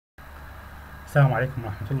السلام عليكم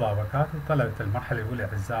ورحمة الله وبركاته طلبة المرحلة الأولى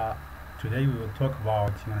أعزاء. Today we will talk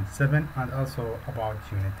about Unit 7 and also about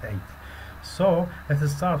Unit 8. So let's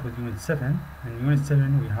start with Unit 7. In Unit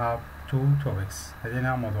 7 we have two topics.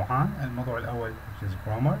 لدينا موضوعان. الموضوع الأول which is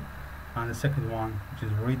grammar and the second one which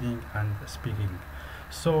is reading and speaking.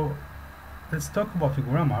 So let's talk about the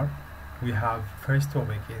grammar. We have first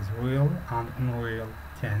topic is real and unreal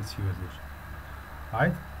tense usage.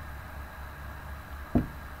 Right?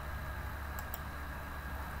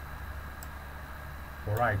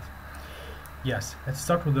 Alright, yes, let's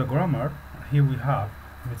start with the grammar. Here we have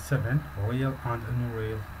Unit 7 real and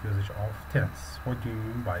unreal usage of tense. What do you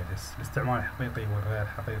mean by this? الاستعمال الحقيقي والغير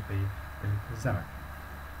حقيقي للزمن.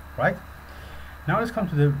 Right? Now let's come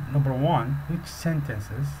to the number one, which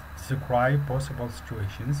sentences describe possible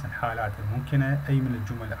situations الحالات الممكنة. أي من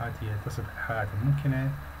الجمل الآتية تصف الحالات الممكنة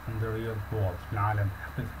in the real world في العالم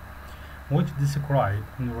الحقيقي. Which describe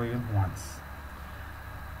unreal ones.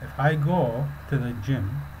 If I go to the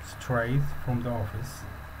gym straight from the office,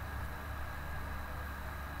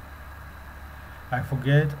 I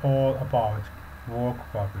forget all about work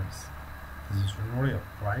problems. This is unreal,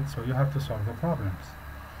 right? So you have to solve the problems.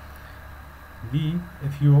 B,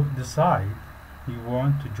 if you decide you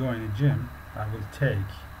want to join a gym, I will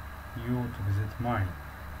take you to visit mine.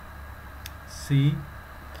 C,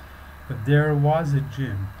 if there was a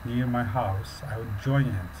gym near my house, I would join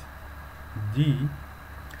it. D,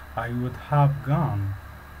 I would have gone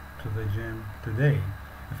to the gym today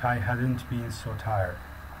if I hadn't been so tired.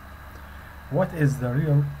 What is the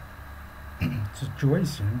real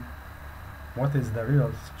situation? What is the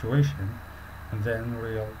real situation and then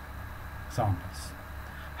real examples?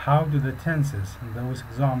 How do the tenses in those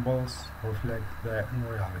examples reflect the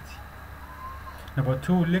unreality? Number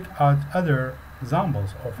two, look at other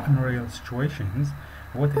examples of unreal situations.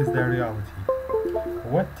 What is the reality?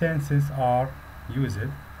 What tenses are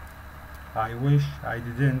used? I wish I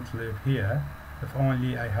didn't live here if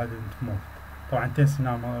only I hadn't moved. طبعا tense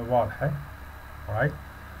هنا واضحة. Right?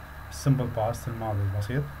 Simple past الماضي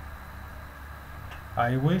البسيط.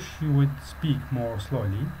 I wish you would speak more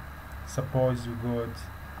slowly. Suppose you got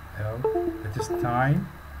ill. It is time.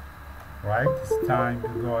 Right? It's time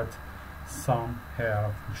you got some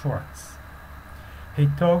health insurance. He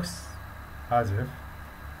talks as if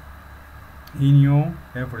he knew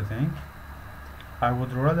everything. I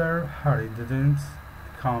would rather Harry didn't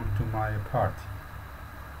come to my party.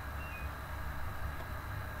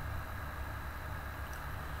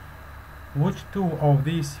 Which two of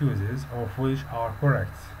these uses of which are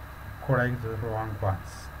correct? Correct the wrong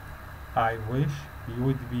ones. I wish you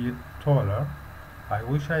would be taller. I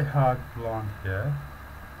wish I had blonde hair.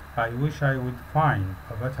 I wish I would find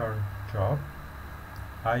a better job.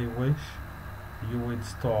 I wish you would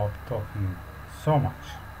stop talking so much.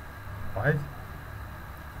 Right?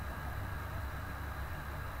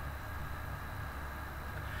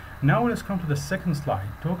 Now let's come to the second slide.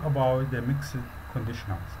 Talk about the mixed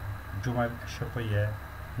conditionals. الجمل الشرطية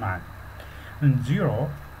معا. In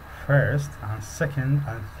 0, first and second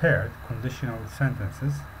and third conditional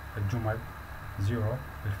sentences. الجمل 0,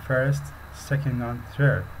 the first, second and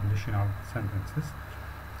third conditional sentences.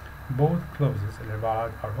 Both clauses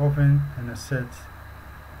العبارات are often in a set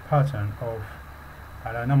pattern of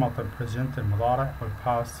على نمط present المضارع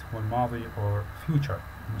والpast والماضي or future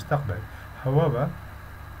المستقبل. However,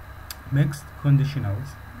 mixed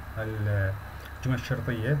conditionals الجمل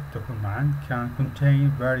الشرطية تكون معا can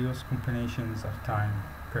contain various combinations of time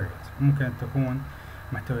periods. ممكن أن تكون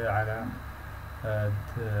محتوية على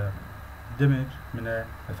دمج من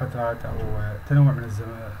الفترات أو تنوع من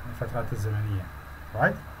الفترات الزمنية.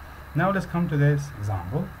 Right? Now let's come to this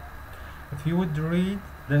example. If you would read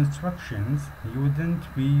the instructions, you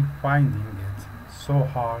wouldn't be finding it so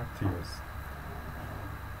hard to use.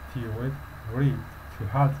 If you would read, if you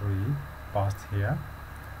had read past here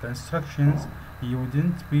the instructions, you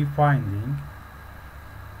wouldn't be finding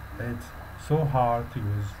it so hard to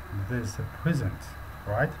use this present.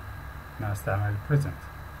 Right? Now استعمل present.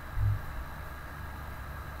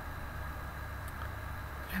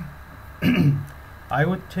 I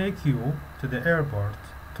would take you to the airport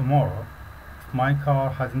tomorrow if my car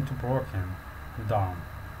hadn't broken down.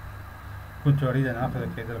 كنت أريد أن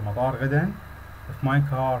آخذك إلى المطار غدا if my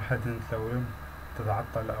car hadn't لو لم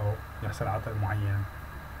تتعطل أو يحصل عطل معين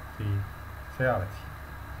في سيارتي.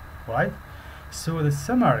 Right? So the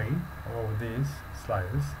summary of these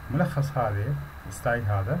slides ملخص هذه السلايد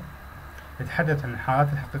هذا يتحدث عن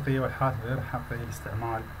الحالات الحقيقية والحالات غير الحقيقية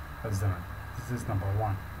لاستعمال الزمن. This is number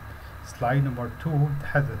one. Slide number 2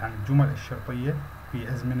 تتحدث عن الجمل الشرطية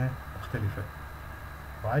في أزمنة مختلفة.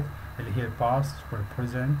 Right? اللي هي past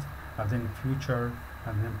والpresent and then future,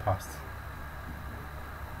 and then past.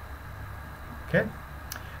 Okay,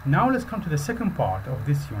 now let's come to the second part of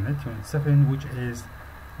this unit, unit 7, which is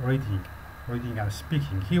reading and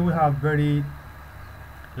speaking. Here we have very,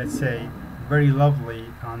 let's say, very lovely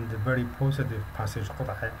and very positive passage,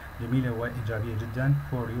 قطعة جميلة وإيجابية جدا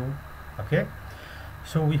for you. Okay,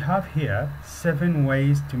 so we have here 7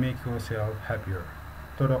 ways to make yourself happier.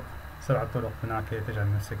 7 طرق هناك تجعل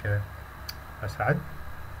نفسك أسعد.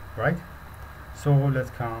 Right? So let's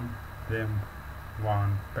come them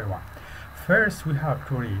one by one. First, we have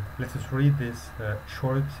to read. Let us read these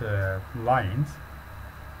short lines,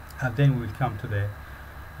 and then we'll come to the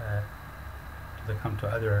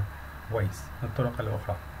other ways. الطرق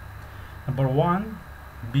الأخرى. Number 1,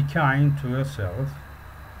 be kind to yourself.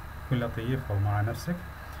 كن لطيف مع نفسك.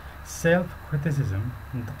 Self-criticism,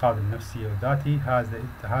 انتقاد النفسي والذاتي,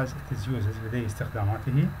 has its uses, لديه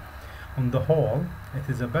استخداماته. On the whole, it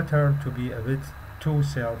is better to be a bit too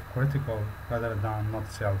self-critical rather than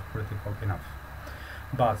not self-critical enough.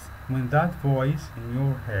 But when that voice in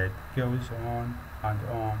your head goes on and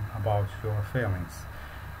on about your feelings,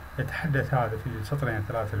 يتحدث هذا في السطرين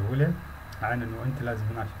الثلاثة الأولى عن أنه أنت لازم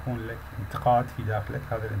هناك يكون لك انتقاد في داخلك.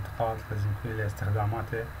 هذا الانتقاد لازم يكون له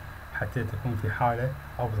استخداماته حتى تكون في حالة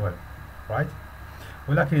أفضل. right?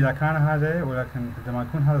 ولكن إذا كان هذا، ولكن عندما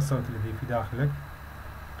يكون هذا الصوت الذي في داخلك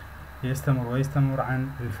يستمر ويستمر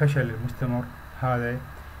عن الفشل المستمر، هذا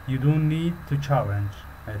you don't need to challenge.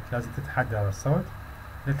 لازم تتحدى هذا الصوت.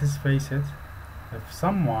 Let us face it, if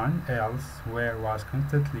someone else was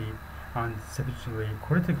constantly and sufficiently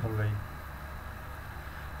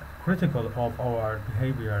critical of our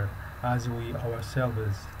behavior as we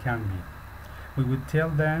ourselves can be, we would tell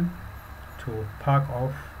them to back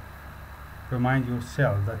off. Remind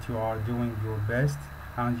yourself that you are doing your best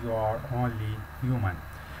and you are only human,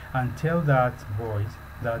 and tell that voice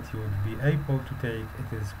that you would be able to take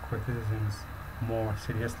its criticisms more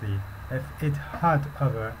seriously if it had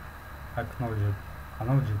ever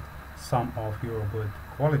acknowledged some of your good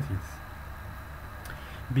qualities.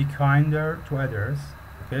 Be kinder to others.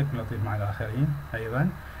 Okay, كن لطيف مع الآخرين. أيضا,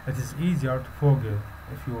 it is easier to forgive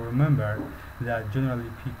if you remember that generally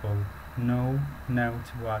people know not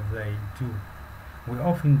what they do. We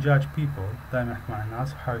often judge people, دائما نحكم على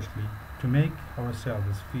الناس harshly, to make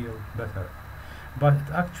ourselves feel better, but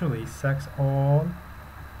it actually sucks all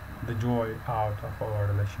the joy out of our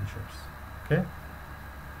relationships. Okay,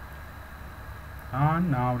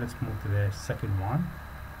 and now let's move to the second one.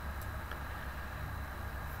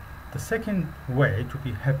 The second way to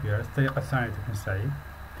be happier, الطريقة الثانية تكون سعيد.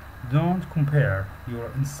 Don't compare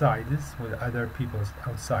your insides with other people's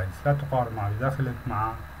outsides. لا تقارن ما بداخلك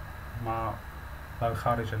مع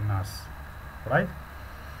خارج الناس. Right?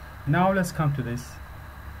 Now let's come to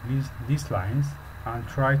these lines and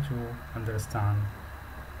try to understand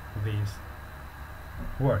these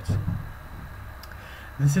words.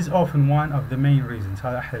 This is often one of the main reasons.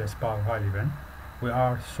 هذا أحد الأسباب غالبا. We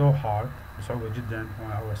are so hard, بصعوبة جدا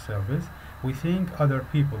on ourselves. We think other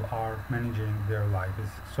people are managing their lives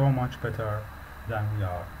so much better than we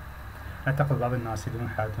are. نعتقد بعض الناس يديرون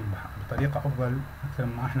حياتهم بطريقة أفضل أكثر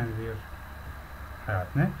مما إحنا ندير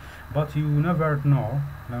حياتنا. But you never know,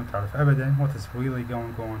 لا تعرف أبدا, what is really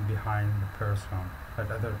going on behind the person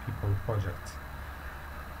that other people project.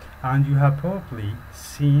 And you have probably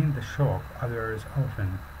seen the shock others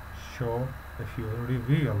often show if you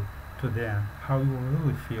reveal to them how you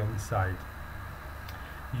really feel inside.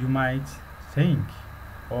 You might think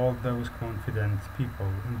all those confident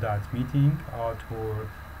people in that meeting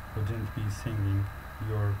wouldn't be singing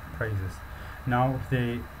your praises. Now if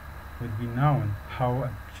they would be known how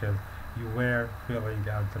anxious you were feeling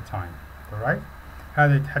at the time. Alright?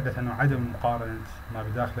 هذا يتحدث عن عدم مقارنة ما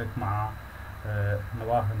بداخلك مع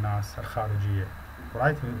مظاهر الناس الخارجية.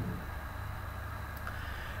 Right?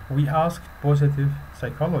 We asked positive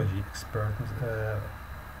psychology expert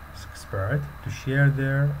to share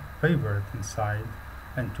their favorite insight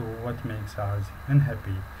into what makes us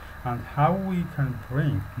unhappy and how we can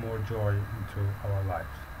bring more joy into our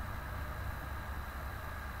lives.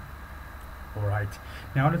 Alright,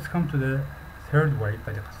 now let's come to the third way,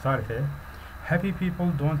 الطريقة الثالثة. Happy people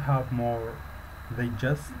don't have more, they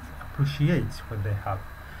just appreciate what they have.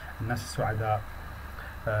 الناس السعداء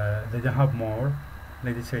they don't have more,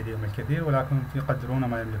 ليس لديهم الكثير ولكن يقدرون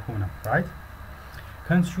ما يملكونه. Right?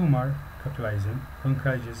 Consumer capitalism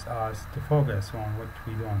encourages us to focus on what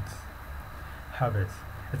we don't have.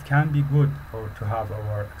 It can be good or to have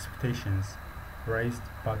our expectations raised,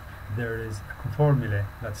 but there is a formula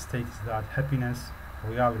that states that happiness,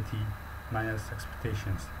 reality minus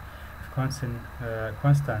expectations. If constant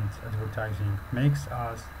advertising makes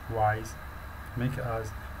us wise, make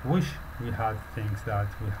us wish we had things that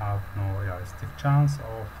we have no realistic chance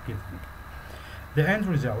of getting. The end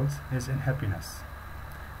result is in happiness.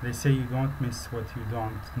 They say you don't miss what you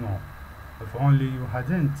don't know. If only you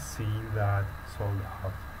hadn't seen that sold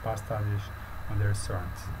out pasta dish on the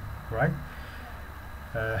restaurant, right?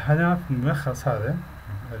 هنا في ملخص هذا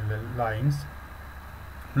اللاينز،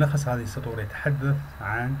 ملخص هذه السطور يتحدث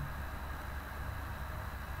عن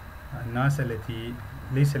الناس التي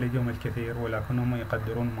ليس لديهم الكثير ولكنهم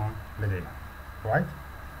يقدرون ما لديهم. Right?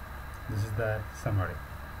 This is the summary.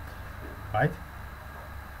 Right?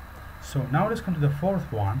 So now let's come to the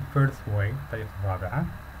fourth one, fourth way, الطريقة الرابعة.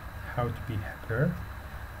 How to be happier.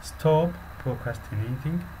 Stop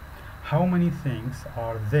procrastinating. How many things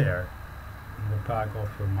are there in the back of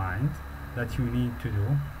your mind that you need to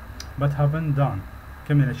do but haven't done؟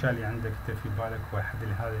 كم من الأشياء اللي عندك في بالك واحد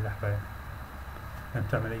لهذه اللحظة لم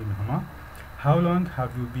تعمل أي منهما؟ How long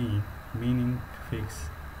have you been meaning to fix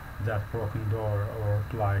that broken door or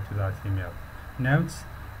reply to that email? Notes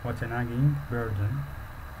what a nagging burden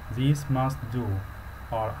these must do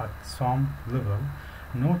are at some level.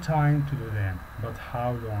 No time to do them, but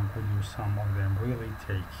how long will you some of them really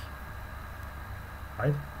take?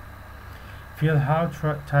 Right? Feel how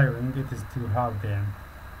tiring it is to have them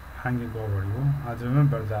hanging over you, and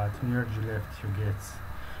remember that energy left you get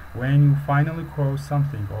when you finally cross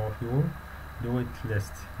something off your do-it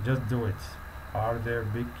list. Just do it. Are there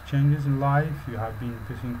big changes in life you have been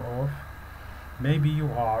putting off? Maybe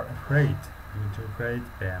you are afraid you regret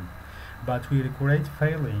them, but we regret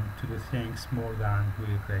failing to do things more than we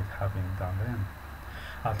regret having done them.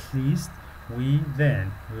 At least we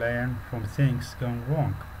then learn from things going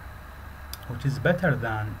wrong, which is better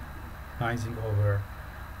than agonizing over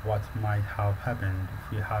what might have happened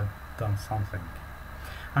if we had done something.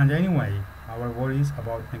 And anyway, our worries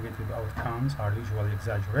about negative outcomes are usually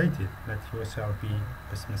exaggerated. Let yourself be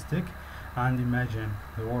pessimistic and imagine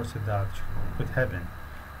the worst that could happen.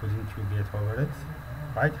 Wouldn't you get over it?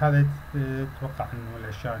 Right? هذا تتوقع انه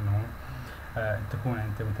الاشياء انه تكون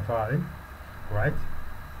انت متفائل. Right?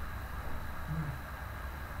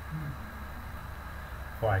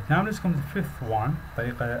 Right. Now let's come to the fifth one.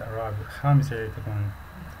 الطريقة الخامسة تكون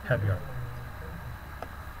happier.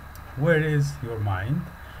 Where is your mind?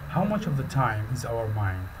 How much of the time is our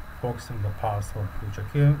mind focused on the past or future?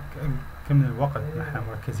 كم من الوقت نحن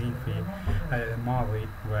مركزين في الماضي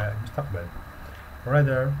والمستقبل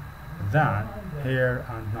rather than here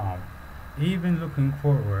and now. Even looking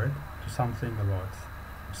forward to something a lot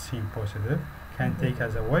seem positive can take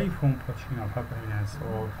us away from personal happiness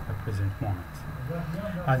of the present moment.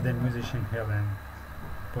 As the musician Helen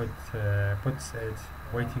puts it,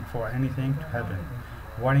 waiting for anything to happen,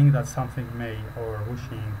 worrying that something may, or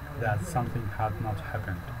wishing that something had not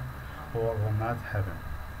happened or will not happen.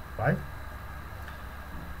 Right?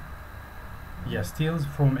 Yes, steals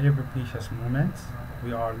from every precious moment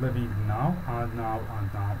we are living now and now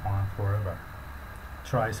and now and forever.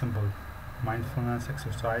 Try simple mindfulness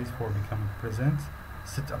exercise for becoming present.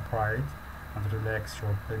 Sit upright and relax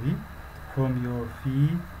your body from your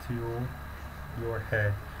feet to your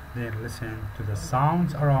head. Then listen to the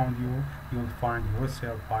sounds around you. You'll find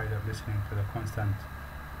yourself either listening to the constant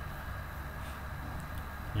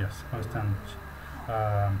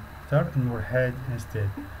in your head instead,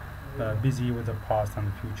 busy with the past and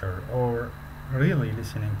the future, or really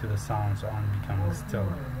listening to the sounds and becoming still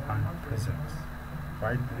and present.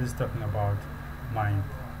 Right? This is talking about mind.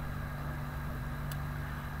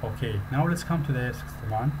 Okay, now let's come to the sixth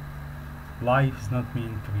one. Life is not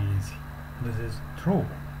meant to be easy. This is true.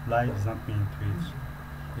 Life is not meant to be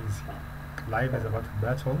easy. Life is about a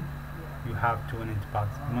battle. You have to win it, but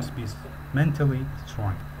you must be mentally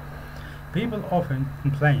strong. People often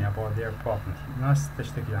complain about their problems. الناس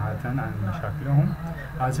تشتكي عادة عن مشاكلهم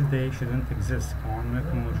as if they shouldn't exist كمان ما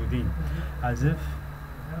يكونوا موجودين. As if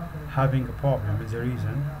having a problem is a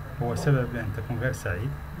reason هو سبب لأن تكون غير سعيد.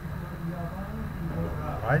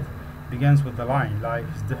 Right? Begins with the line, life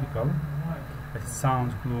is difficult. It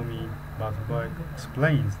sounds gloomy, but the book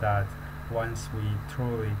explains that once we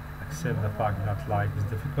truly accept the fact that life is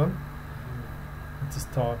difficult, it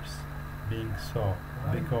stops being so,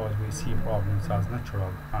 because we see problems as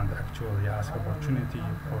natural and actually as opportunity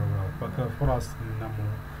for فرص للنمو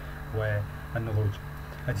والنضوج.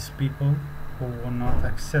 It is people who will not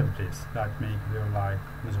accept this that make their life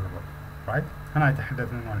miserable. Right? أنا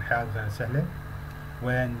أتحدث عن الحياة غير سهلة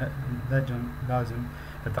ولازم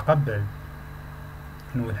نتقبل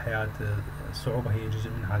إنه الحياة الصعوبة هي جزء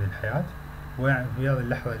من هذه الحياة، وفي هذه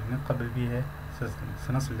اللحظة اللي نتقبل بها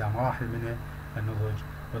سنصل إلى مراحل من النضوج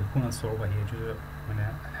وتكون الصعوبة هي جزء من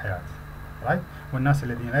الحياة. right؟ والناس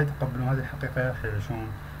الذين لا يتقبلون هذه الحقيقة يعيشون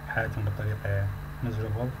حياتهم بطريقة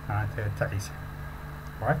miserable معناتها تعيسة.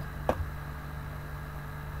 right؟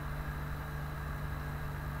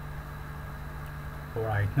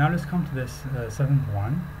 Alright, now let's come to this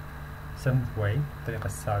seventh way, الطريقة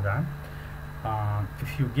السابعة.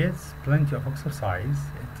 If you get plenty of exercise,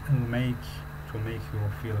 it will make you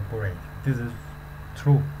feel great. This is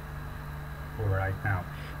true for right now.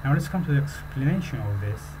 Now let's come to the explanation of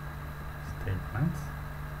this statement.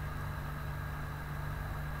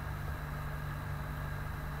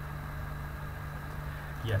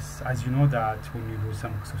 Yes, as you know that when you do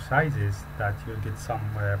some exercises that you'll get some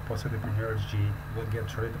positive energy, you'll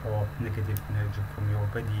get rid of negative energy from your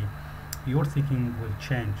body. Your thinking will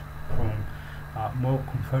change from more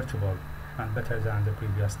comfortable and better than the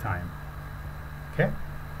previous time. Okay?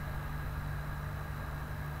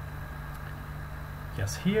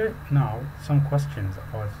 Yes, here now some questions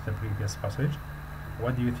about the previous passage.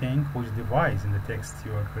 What do you think? Which device in the text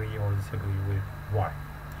you agree or disagree with? Why?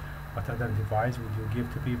 What other device would you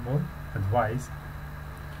give to people?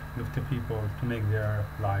 Give to people to make their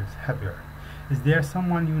lives happier? Is there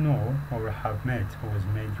someone you know or have met who has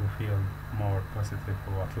made you feel more positive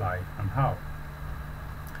about life, and how?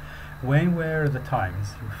 When were the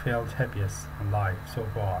times you felt happiest in life so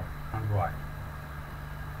far, and why?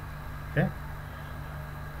 Okay?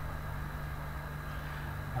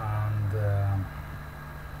 And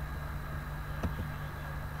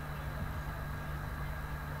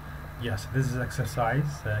yes, this is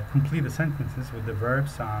exercise. Complete the sentences with the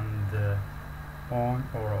verbs and on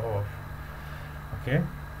or off. Okay?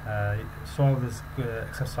 Solve this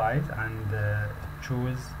exercise and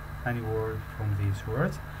choose any word from these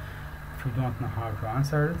words. If you don't know how to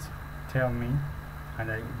answer it, tell me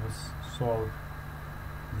and I will solve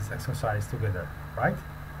this exercise together, right?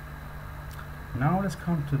 Now let's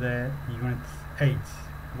come to the Unit 8.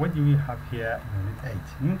 What do we have here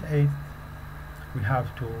in Unit 8? Unit 8, we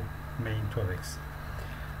have two main topics,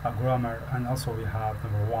 grammar, and also we have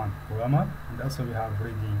number 1 grammar, and also we have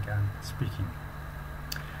reading and speaking.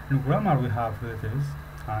 In grammar we have relatives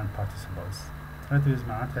and participles. relatives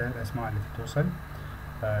معناتها الأسماء التي توصل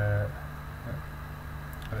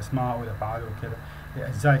الأسماء والأفعال وكذا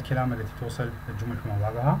أجزاء الكلام التي توصل الجمل في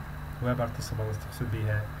بعضها، و participles تقصد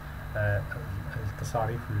بها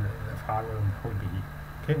التصاريف الأفعال والمفعول به.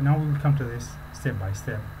 Okay, now we will come to this step by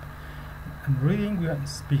step. In reading and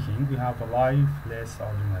speaking we have a life less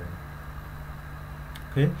ordinary.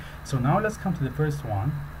 Okay, so now let's come to the first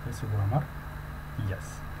one. This is grammar.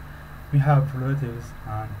 Yes, we have relatives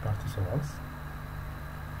and participles,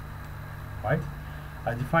 right?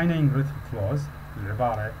 Defining relative clause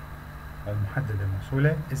العبارة المحددة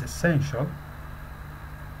الموصولة is essential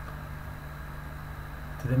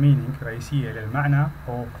to the meaning رئيسية للمعنى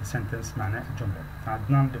of the sentence معنى الجملة.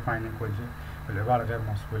 non-defining وجه العبارة غير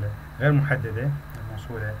موصولة غير محددة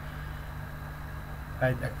الموصولة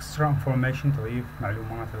add extra information تضيف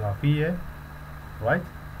معلومات إضافية, right?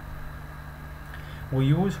 we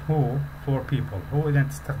use who for people. who إذا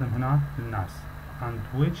تستخدم هنا للناس and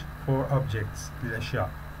which for objects للأشياء.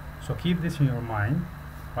 So keep this in your mind,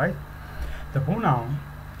 right? The pronoun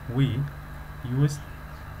we use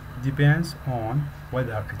depends on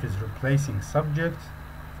whether it is replacing subject,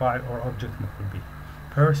 file or object مفعول به,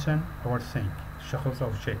 person or thing, شخص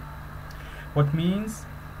أو شيء. What means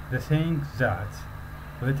the thing that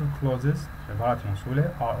relative clauses عبارات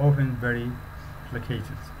موصولة are often very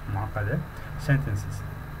complicated معقدة sentences.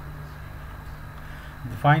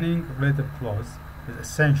 Defining relative clause is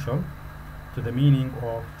essential to the meaning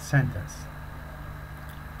of sentence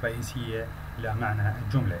رئيسية لمعنى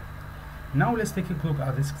الجملة. Now let's take a look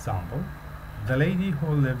at this example. The lady who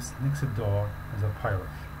lives next door is a pilot.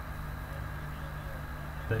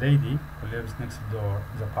 The lady who lives next door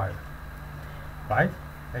is a pilot, right?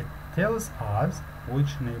 It tells us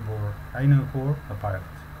which neighbor, أي neighbor the pilot.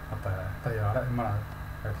 الطيارة المرأة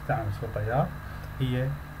التي تعمل في الطيار هي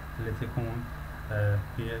التي تكون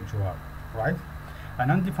في الجوار, right? An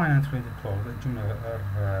undefined and related clause الجملة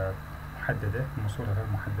غير محددة الموصولة غير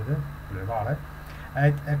محددة بالعبارة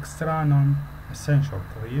add extra non-essential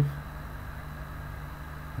تضيف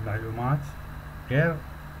معلومات غير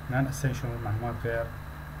non-essential معلومات غير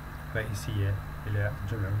رئيسية إلى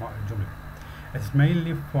الجملة. It's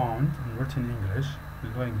mainly found in written English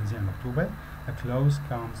باللغة الإنجليزية المكتوبة. A clause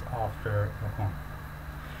comes after a comma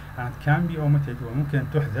and can be omitted وممكن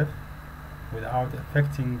تحذف without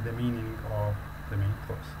affecting the meaning of the main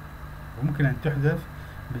clause. وممكن أن تحذف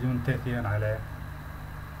بدون تأثير على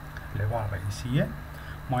العبارة الرئيسية.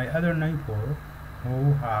 My other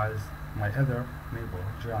neighbor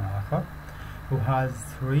جيران آخر who has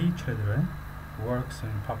 3 children works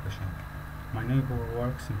in publishing. My neighbor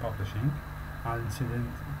works in publishing and incidentally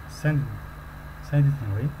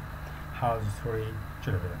has 3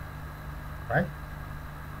 children. Right?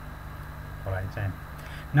 Alright, then.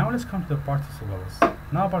 Now let's come to the participles.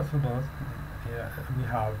 Now participles, we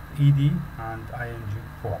have ed and ing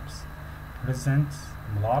forms. Present,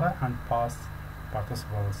 مضارع and past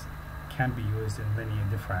participles can be used in many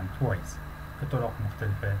different ways. بطرق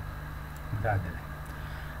مختلفة متعددة.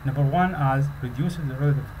 Number 1 as reduce the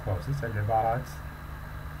relative clauses العبارات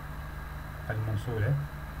الموصولة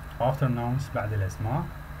after nouns بعد الأسماء.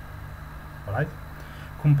 Alright?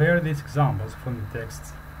 Compare these examples from the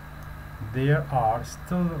text. There are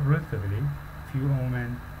still relatively few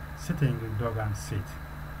women sitting in dog and seat.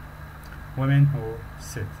 Women who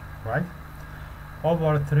sit, right?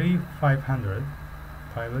 Over 3,500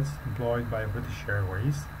 pilots employed by British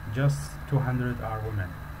Airways. Just 200 are women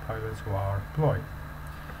pilots who are employed.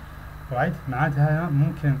 Right? معناتها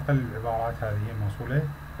ممكن نقلل العبارات هذه الموصولة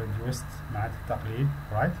reduced معناتها التقليل.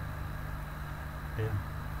 Right? Okay.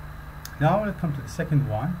 Now we'll come to the second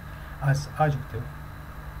one as adjective.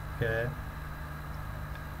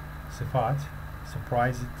 صفات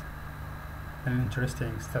surprised an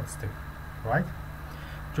interesting statistic. Right?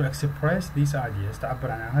 To express these ideas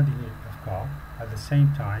تعبر عن هذه الأفكار at the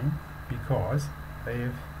same time because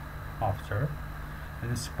if after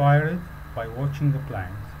inspired by watching the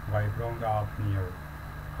planes by growing up near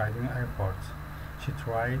Croydon Airport she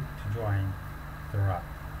tried to join the rap.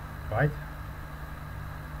 Right?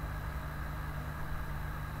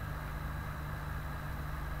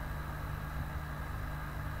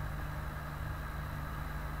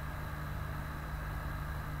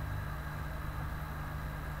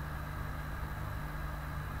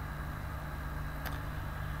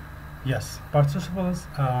 Yes, participles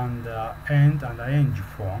and and ing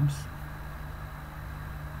forms.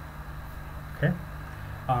 Okay,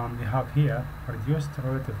 we have here reduced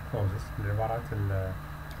relative clauses العبارات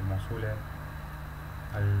الموصولة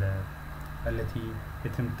التي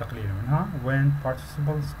يتم التقليل منها when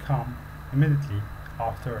participles come immediately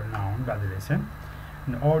after a noun بعد الاسم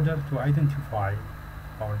in order to identify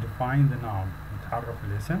or define the noun نتعرف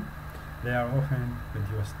الاسم. They are often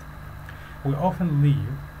reduced. We often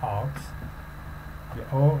leave out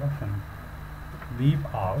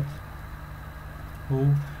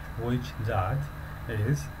who, which, that,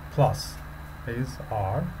 is, plus, is,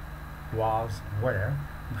 are, was, were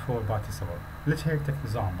before participle. Let's take an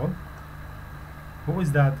example. Who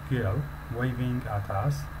is that girl waving at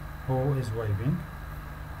us? Who is waving?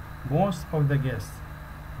 Most of the guests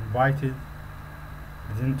invited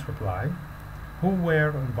didn't reply. Who were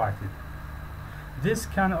invited? This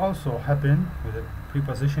can also happen with a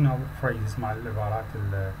prepositional phrase مع العبارات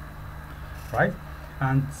right?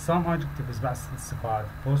 And some adjectives بعد الصفات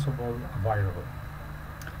possible available.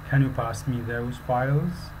 Can you pass me those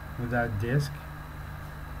files with that disk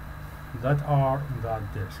that are on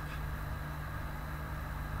that disk?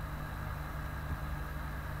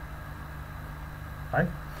 Right?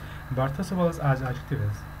 Participles as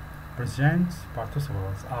adjectives. Present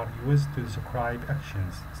participles are used to describe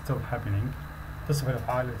actions still happening. تصف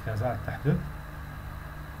الأفعال التي لا زالت تحدث.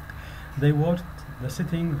 They watched the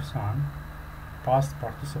setting sun. Past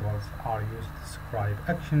participles are used to describe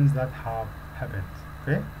actions that have happened.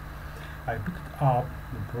 Okay? I picked up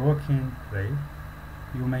the broken plate.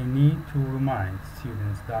 You may need to remind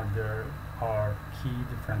students that there are key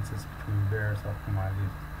differences between pairs of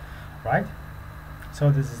commodities. Right? So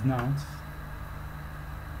this is nouns.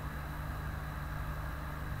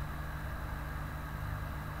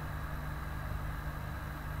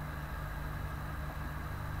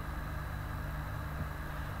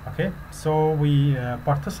 Okay, so we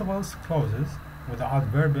participles clauses with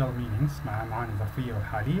adverbial meanings مع معاني ظرفية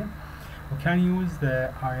وحالية. We can use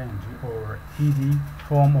the ing or ed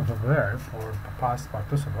form of a verb or past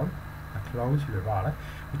participle, a clause العبارة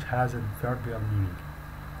which has adverbial meaning.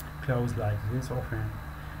 Clause like this often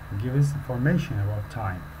gives information about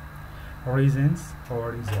time, reasons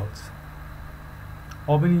or results.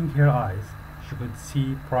 Opening her eyes, she could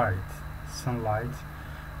see bright sunlight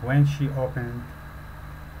when she opened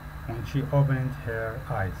her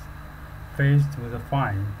eyes. Faced with a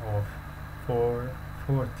fine of $440,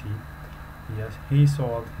 yes, he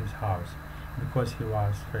sold his house because he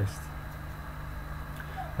was faced.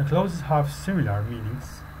 The clauses have similar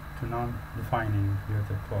meanings to non-defining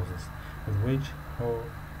relative clauses, with which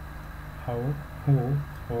how, who,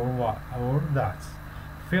 or what, or that.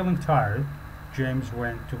 Feeling tired, James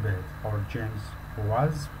went to bed, or James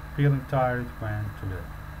was feeling tired went to bed.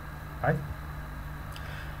 Right?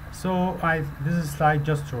 So this is slide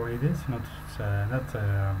just to read it, not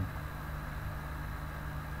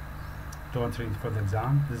don't read for the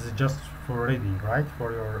exam. This is just for reading, right,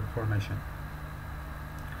 for your information.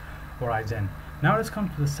 Alright then, now let's come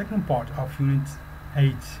to the second part of unit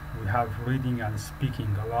 8. We have reading and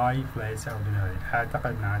speaking live. Let's ordinary.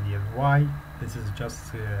 اعتقدنا عادية. Why? This is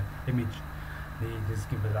just image. This is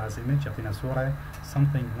given as image. يعطينا صورة.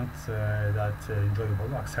 Something not that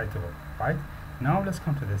enjoyable, excitable, right? Now let's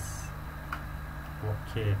come to this.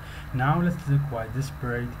 Okay. Now let's look why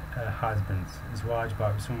disparate husbands. زواج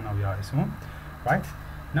بائسون أو يائسون. Right?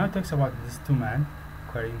 Now it talks about these two men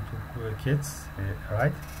carrying two kids.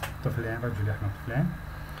 Right? طفلين رجل يحمل طفلين.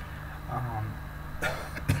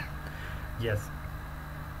 Yes.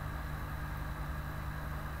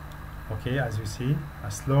 Okay, as you see,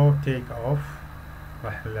 a slow take off.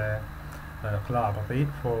 رحلة إقلاع بطيء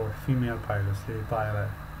for female pilots لطائرة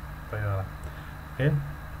طيارة. Okay.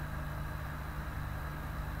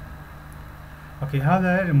 Okay,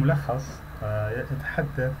 هذا الملخص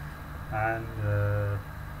يتحدث عن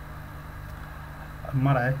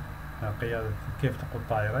مرأة قيادة كيف تقود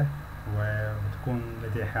طائرة وتكون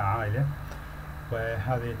لديها عائلة،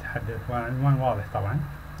 وهذا يتحدث عنوان واضح طبعا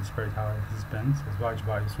disparate husbands أزواج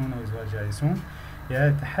بائسون أو أزواج يائسون.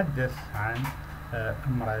 يتحدث عن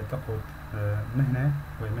امرأة تقود مهنة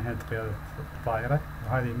ومهنة قيادة الطائرة،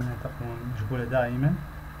 وهذه المهنة تكون مشغولة دائما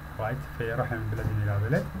right في رحلة من بلد إلى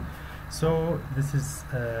بلد. So this is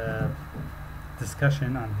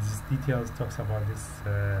discussion and this details talks about this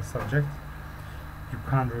subject. You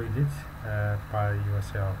can read it by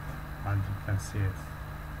yourself and you can see it,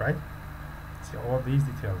 right? See all these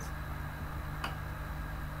details.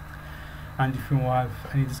 And if you have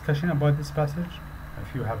any discussion about this passage,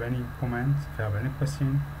 if you have any comments, if you have any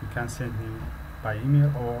question, you can send me by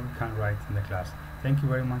email or you can write in the class. Thank you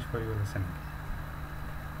very much for your listening.